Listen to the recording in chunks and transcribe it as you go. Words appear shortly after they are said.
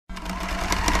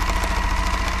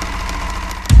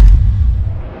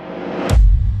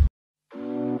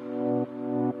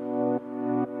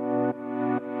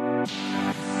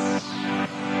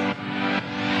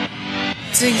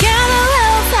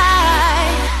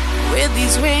with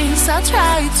these wings I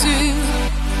try to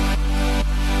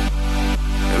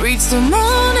reach the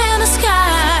moon and the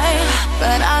sky,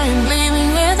 but I am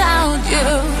leaving without you.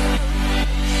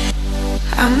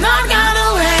 I'm not gonna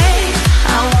wait,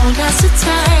 I won't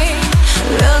hesitate.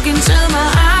 Look into my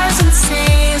eyes and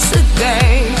seize the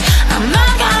day. I'm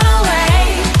not gonna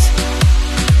wait,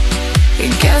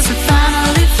 because I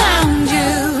finally found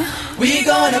you. We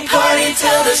gonna party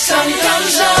till the sun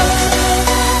comes up.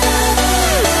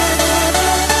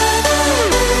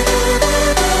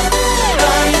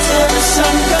 Party till the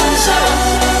sun comes up.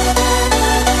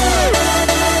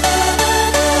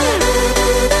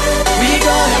 We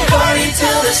gonna party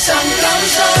till the sun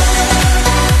comes up.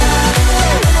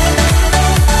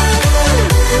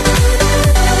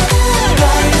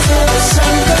 Party till the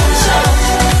sun comes up.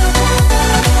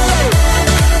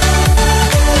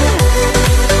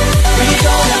 We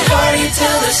gonna party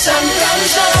till the sun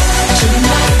comes up.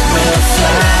 Tonight we'll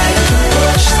fly to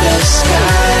watch the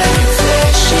sky,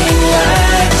 flashing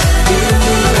lights. You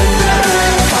and I,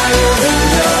 fire in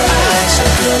your eyes, so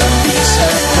don't be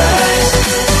surprised.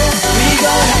 We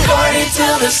gonna party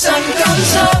till the sun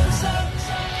comes up.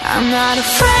 I'm not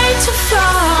afraid to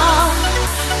fall,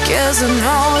 'cause I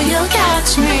know you'll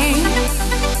catch me.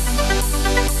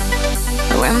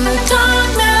 When the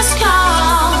darkness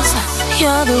calls,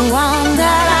 you're the one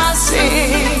that I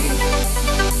see.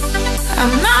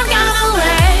 I'm not gonna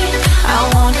wait, I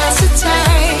won't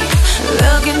hesitate.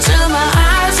 Look into my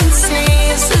eyes and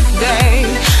seize the day.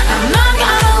 I'm not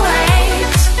gonna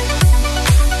wait,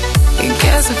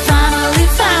 because I finally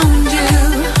found you.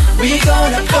 We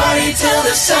gonna party till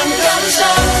the sun comes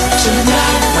up.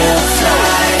 Tonight we'll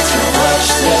fly to watch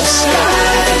the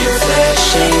sky,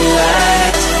 flashing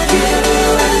lights. You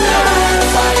and I,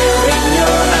 fire in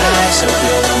your eyes, so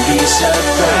don't be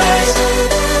surprised.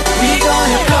 We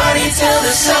gonna party till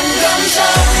the sun comes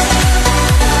up.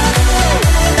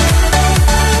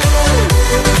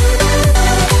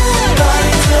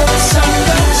 Party till the sun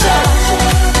comes up.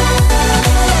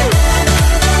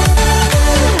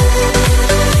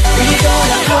 We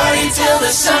gonna party till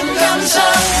the sun comes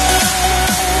up.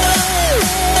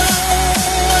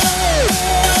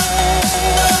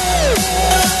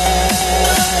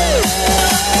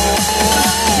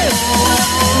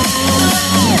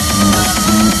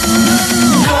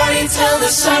 Party till the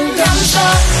sun comes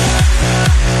up.